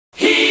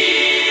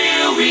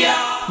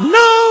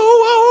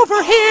No,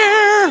 over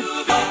here!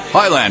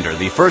 Highlander,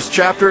 the first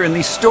chapter in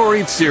the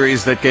storied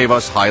series that gave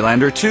us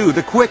Highlander 2,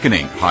 The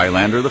Quickening,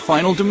 Highlander, The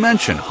Final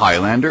Dimension,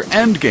 Highlander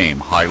Endgame,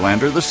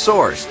 Highlander, The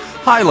Source,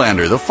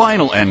 Highlander, The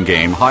Final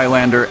Endgame,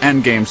 Highlander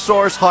Endgame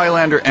Source,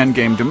 Highlander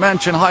Endgame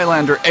Dimension,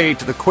 Highlander 8,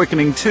 The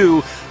Quickening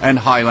 2, and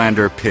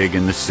Highlander Pig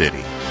in the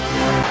City.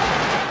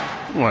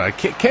 Well, it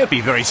can't be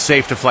very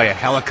safe to fly a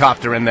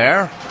helicopter in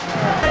there.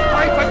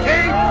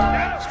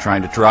 He's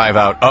trying to drive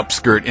out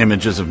upskirt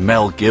images of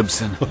Mel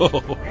Gibson.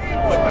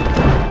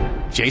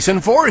 Jason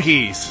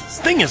Voorhees. This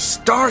thing is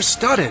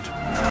star-studded.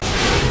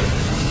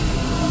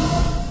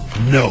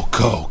 No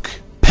Coke.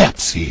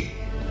 Pepsi.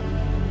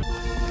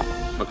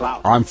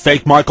 I'm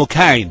fake Michael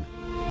Caine.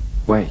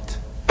 Wait.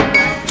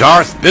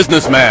 Darth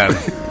Businessman.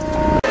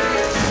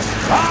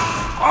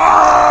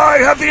 I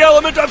have the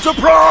element of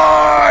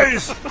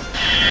surprise!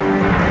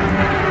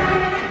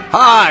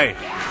 Hi!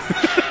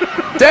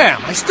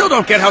 Damn, I still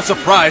don't get how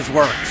surprise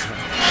works.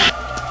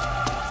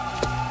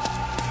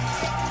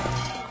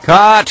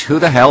 Cut! Who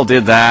the hell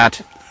did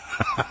that?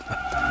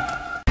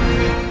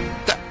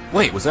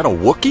 Wait, was that a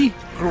Wookiee?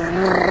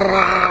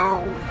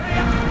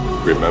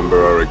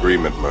 Remember our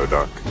agreement,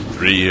 Murdoch.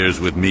 3 years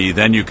with me,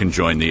 then you can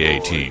join the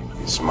A-Team.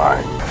 It's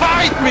mine.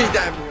 Fight me,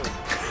 damn you!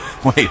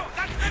 Wait,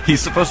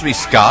 he's supposed to be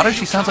Scottish?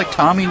 He sounds like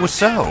Tommy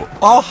Wiseau.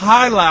 Oh,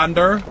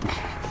 Highlander.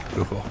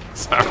 Cool.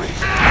 Sorry.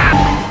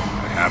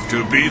 I have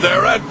to be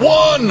there at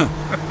 1!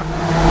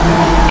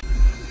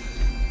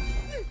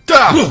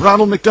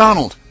 Ronald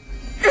McDonald.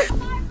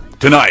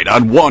 Tonight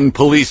on One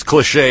Police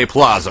Cliché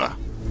Plaza.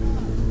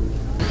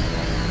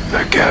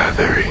 The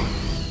Gathering.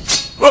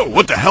 Whoa,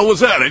 what the hell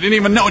was that? I didn't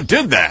even know it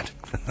did that.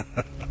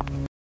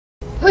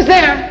 Who's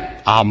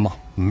there?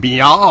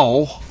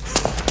 Meow.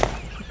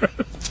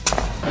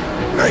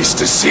 Nice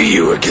to see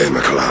you again,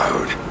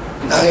 McLeod.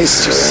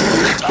 Nice to see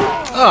you.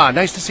 Ah,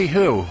 nice to see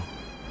who?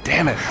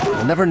 Damn it,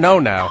 we'll never know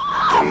now.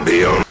 Can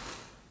be on.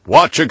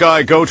 Watch a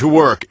guy go to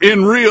work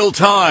in real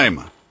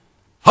time.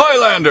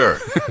 Highlander!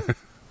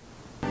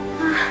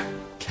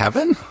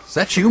 Kevin? Is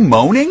that you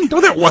moaning?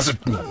 No, that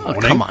wasn't moaning. Oh,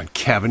 come on,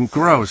 Kevin.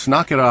 Gross.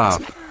 Knock it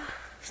off.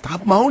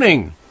 Stop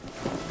moaning.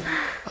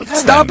 Kevin.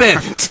 Stop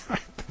it.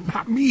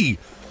 Not me.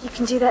 You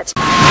can do that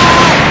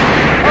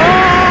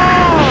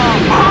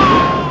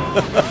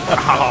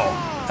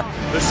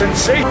The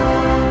sensation.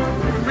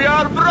 We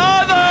are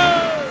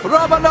brothers!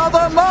 From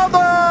another mother!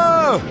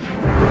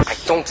 I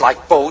don't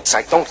like boats,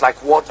 I don't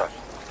like water.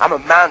 I'm a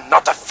man,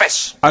 not a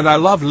fish. And I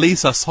love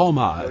Lisa so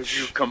much.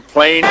 You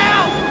complain.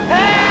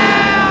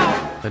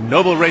 The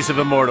noble race of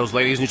immortals,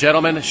 ladies and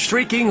gentlemen,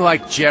 shrieking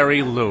like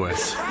Jerry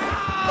Lewis.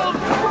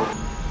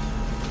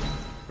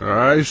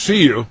 I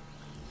see you.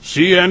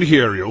 See and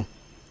hear you.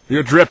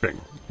 You're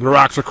dripping. The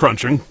rocks are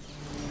crunching.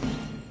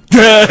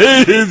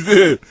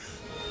 This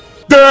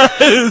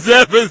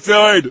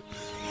episode!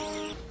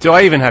 Do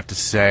I even have to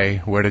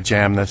say where to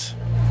jam this?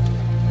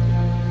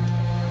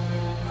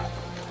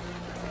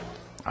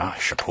 I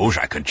suppose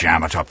I could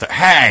jam it up there.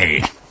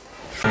 Hey!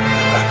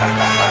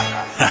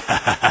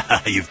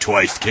 You've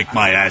twice kicked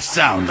my ass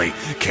soundly.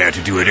 Care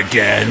to do it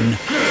again?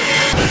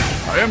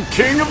 I am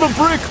king of the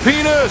brick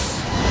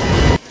penis!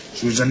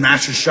 She was in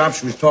Nash's shop.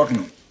 She was talking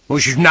to him. Well,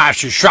 she's not.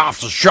 She's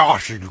sausage.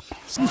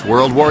 He's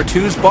World War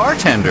II's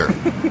bartender.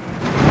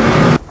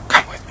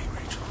 Come with me,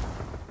 Rachel.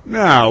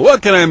 Now,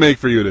 what can I make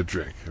for you to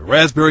drink? A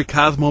raspberry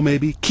Cosmo,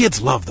 maybe?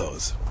 Kids love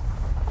those.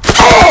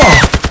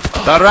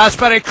 The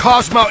raspberry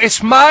Cosmo,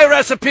 it's my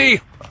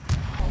recipe!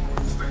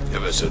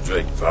 Give us a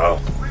drink, pal.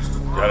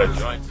 Got a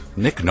joint?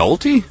 Nick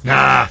Nolte?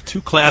 Nah,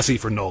 too classy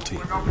for Nolte.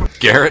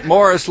 Garrett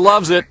Morris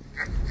loves it.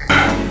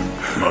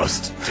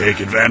 Must take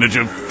advantage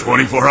of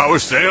 24-hour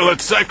sale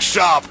at sex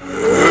shop.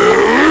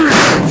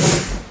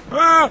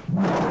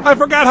 I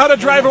forgot how to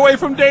drive away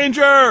from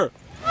danger!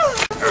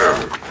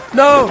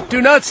 No,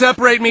 do not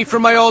separate me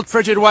from my old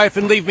frigid wife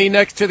and leave me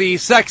next to the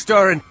sex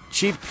store and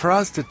cheap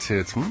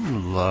prostitutes.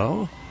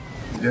 Low.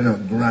 You're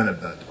not glad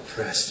about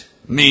depressed.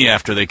 Me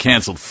after they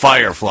canceled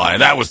Firefly.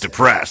 That was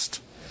depressed.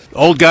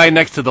 Old guy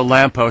next to the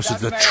lamppost is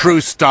the true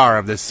star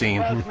of this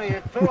scene.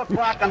 It's 2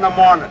 o'clock in the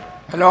morning.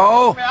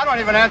 Hello? I don't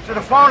even answer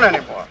the phone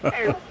anymore.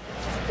 Hey,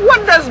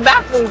 what does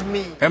baffles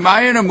mean? Am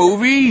I in a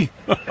movie?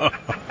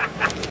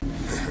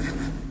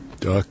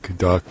 Duck,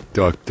 duck,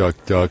 duck,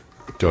 duck, duck,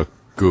 duck,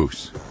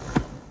 goose.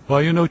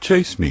 Why you no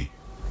chase me?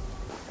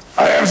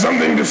 I have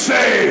something to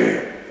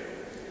say.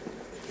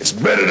 It's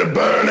better to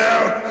burn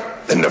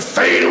out than to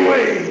fade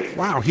away.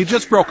 Wow, he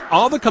just broke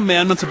all the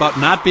commandments about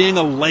not being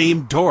a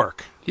lame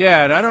dork.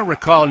 Yeah, and I don't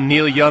recall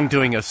Neil Young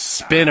doing a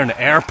spin and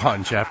air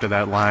punch after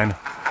that line.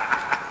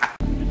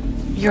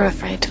 You're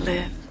afraid to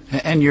live.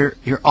 And you're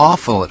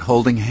awful at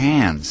holding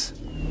hands.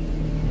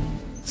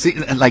 See,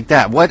 like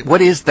that.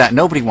 What is that?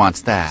 Nobody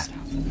wants that.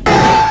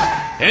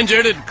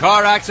 Injured in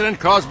car accident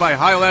caused by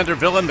Highlander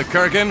villain the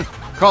Kurgan?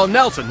 Call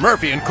Nelson,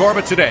 Murphy, and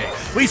Corbett today.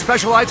 We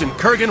specialize in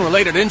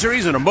Kurgan-related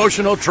injuries and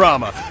emotional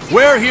trauma.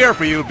 We're here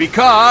for you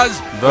because...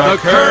 The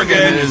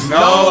Kurgan is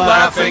no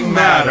laughing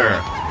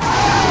matter.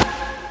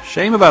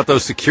 Shame about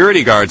those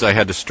security guards I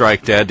had to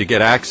strike dead to get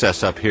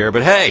access up here,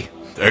 but hey,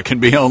 there can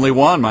be only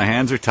one. My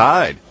hands are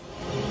tied.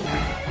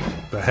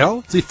 The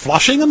hell? Is he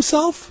flushing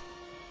himself?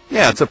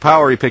 Yeah, it's a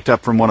power he picked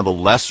up from one of the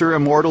lesser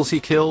immortals he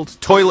killed.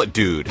 Toilet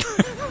Dude.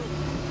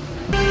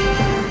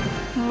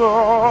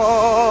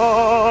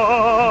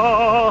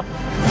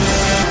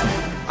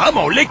 I'm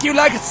gonna lick you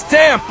like a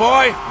stamp,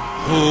 boy!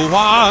 Who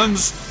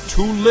wants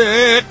to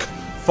lick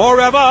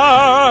forever?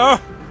 I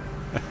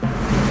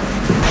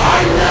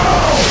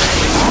know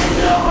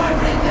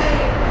everything!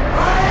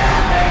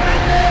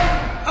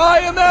 I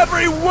am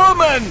every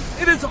woman!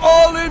 It is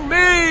all in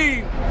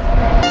me!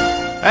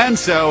 And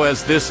so,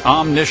 as this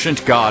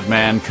omniscient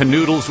God-man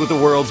canoodles with the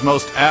world's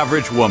most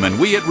average woman,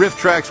 we at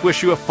Rifftrax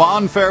wish you a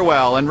fond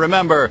farewell, and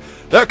remember,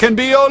 there can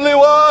be only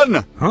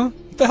one! Huh?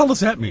 What the hell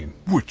does that mean?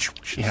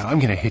 Yeah, I'm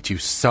gonna hit you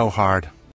so hard.